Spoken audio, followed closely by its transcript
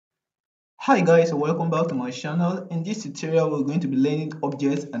Hi guys, and welcome back to my channel. In this tutorial we're going to be learning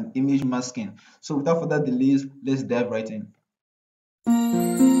object and image masking. So without further delays, let's dive right in.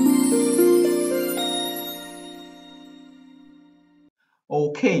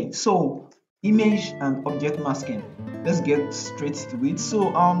 Okay, so image and object masking. Let's get straight to it. So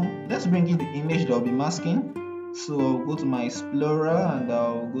let's bring in the image that I'll be masking. So I'll go to my explorer and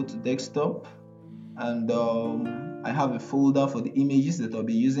I'll go to desktop, and I have a folder for the images that I'll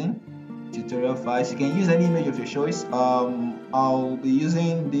be using. Tutorial files. You can use any image of your choice. I'll be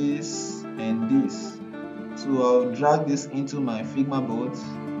using this and this. So I'll drag this into my Figma board.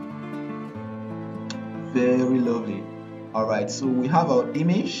 Very lovely. Alright, so we have our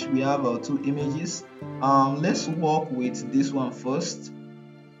image, we have our two images. Let's work with this one first.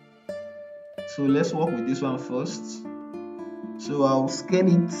 So let's work with this one first. So I'll scale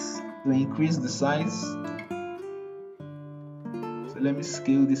it to increase the size. So let me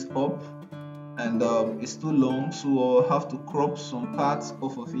scale this up, and it's too long, so I'll have to crop some parts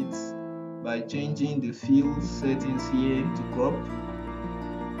off of it by changing the fill settings here to crop.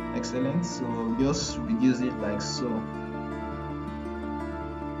 Excellent. So I'll just reduce it like so.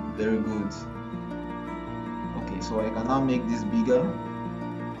 Very good. Okay, so I can now make this bigger.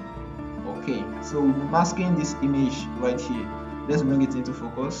 Okay, so we're masking this image right here. Let's bring it into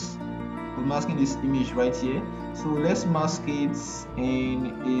focus. We're masking this image right here. So let's mask it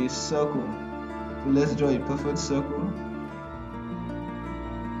in a circle. So let's draw a perfect circle.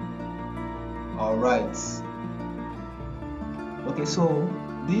 Alright. Okay, so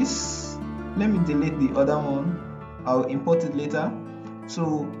this, let me delete the other one. I'll import it later.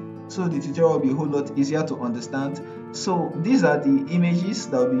 So the tutorial will be a whole lot easier to understand. So these are the images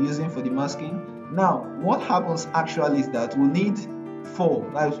that I'll be using for the masking. Now, what happens actually is that we'll need four.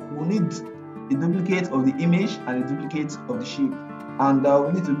 Like we'll need a duplicate of the image and a duplicate of the shape. And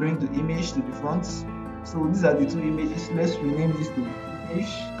we need to bring the image to the front. So these are the two images. Let's rename this to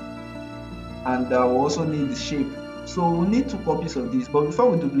image, and we'll also need the shape. So we'll need two copies of this, but before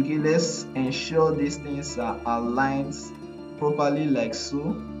we duplicate, let's ensure these things are aligned properly like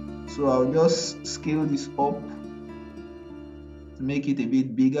so. So I'll just scale this up to make it a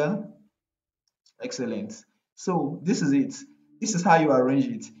bit bigger. Excellent. So this is it. This is how you arrange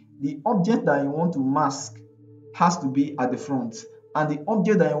it. The object that you want to mask has to be at the front, and the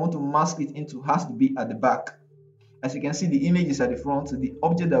object that you want to mask it into has to be at the back. As you can see, the image is at the front. The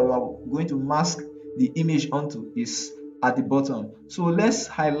object that we are going to mask the image onto is at the bottom. So let's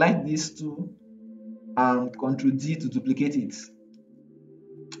highlight these two and Ctrl D to duplicate it.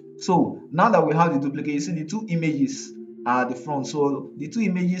 So now that we have the duplicate, you see the two images are at the front. So the two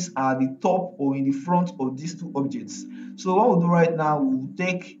images are the top or in the front of these two objects. So what we'll do right now, we'll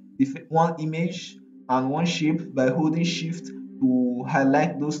take the one image and one shape by holding shift to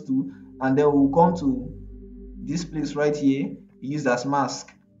highlight those two, and then we'll come to this place right here, used as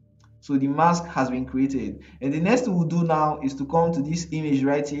mask. So the mask has been created, and the next thing we'll do now is to come to this image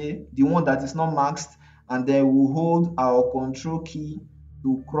right here, the one that is not masked, and then we'll hold our control key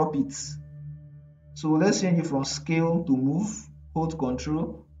to crop it. So let's change it from scale to move, hold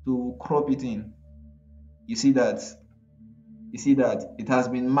control to crop it in. You see that it has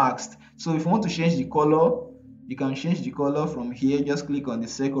been masked. So if you want to change the color, you can change the color from here. Just click on the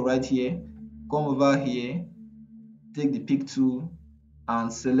circle right here, come over here, take the pick tool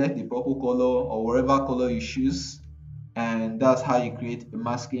and select the purple color or whatever color you choose, and that's how you create a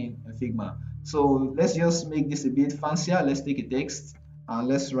masking in Figma. So let's just make this a bit fancier. Let's take a text and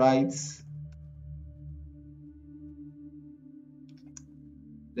let's write,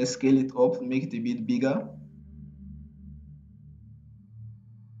 let's scale it up, make it a bit bigger.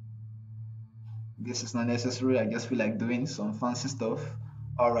 This is not necessary. I just feel like doing some fancy stuff.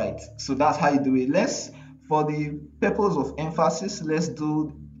 All right, so that's how you do it. For the purpose of emphasis, let's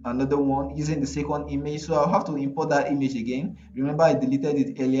do another one using the second image. So I'll have to import that image again. Remember, I deleted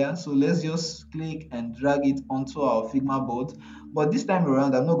it earlier. So let's just click and drag it onto our Figma board. But this time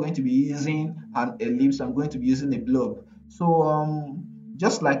around, I'm not going to be using an ellipse. I'm going to be using a blob. So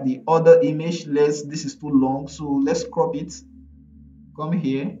just like the other image, this is too long. So let's crop it. Come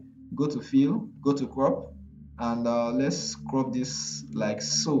here, go to fill, go to crop, and let's crop this like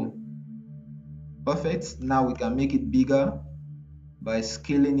so. Perfect. Now we can make it bigger by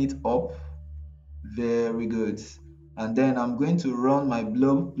scaling it up. Very good. And then I'm going to run my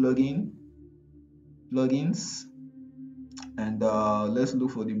blob plugins, and let's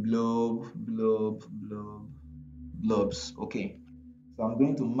look for the blobs. Okay, so I'm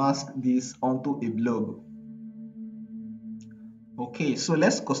going to mask this onto a blob. Okay, so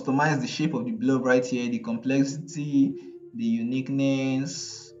let's customize the shape of the blob right here, the complexity, the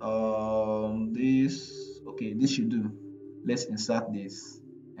uniqueness, this should do. Let's insert this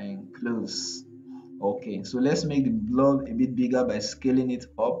and close. Okay, so let's make the blob a bit bigger by scaling it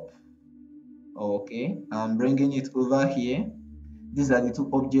up. Okay, I'm bringing it over here. These are the two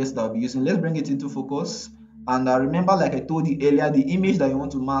objects that I'll be using. Let's bring it into focus. And remember, like I told you earlier, the image that you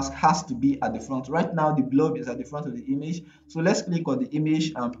want to mask has to be at the front. Right now, the blob is at the front of the image. So let's click on the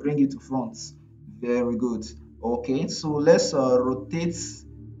image and bring it to front. Very good. Okay, so let's rotate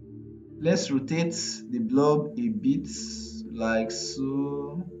the blob a bit, like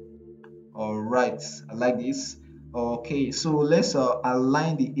so. All right, I like this. Okay, so let's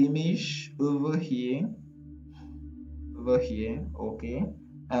align the image over here. Okay,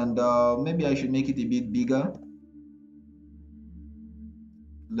 and maybe I should make it a bit bigger.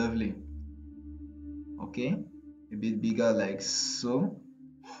 Lovely. Okay, a bit bigger, like so.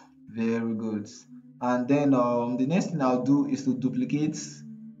 Very good. And then the next thing I'll do is to duplicate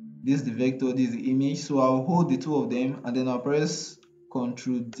this, the vector, this is the image. So I'll hold the two of them and then I'll press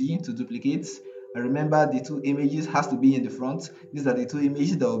Ctrl D to duplicate. And remember, the two images has to be in the front. These are the two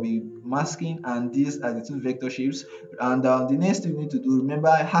images that will be masking, and these are the two vector shapes. And the next thing we need to do, remember,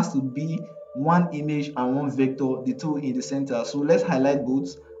 it has to be one image and one vector, the two in the center. So let's highlight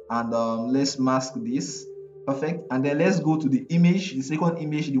both and let's mask this. Perfect. And then let's go to the image, the second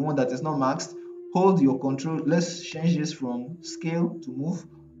image, the one that is not masked. Hold your control. Let's change this from scale to move.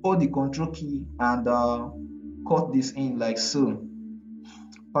 Hold the control key and cut this in like so.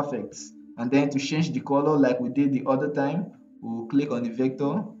 Perfect. And then to change the color like we did the other time, we'll click on the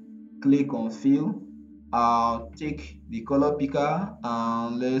vector, click on fill, take the color picker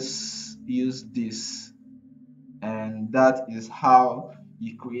and let's use this. And that is how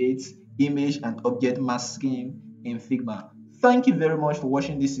you create image and object masking in Figma. Thank you very much for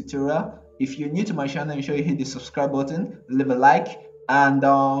watching this tutorial. If you're new to my channel, ensure you hit the subscribe button, leave a like, and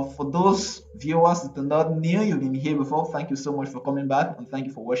for those viewers that are not new, you've been here before, thank you so much for coming back, and thank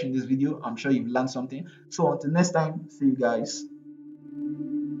you for watching this video. I'm sure you've learned something. So until next time, see you guys.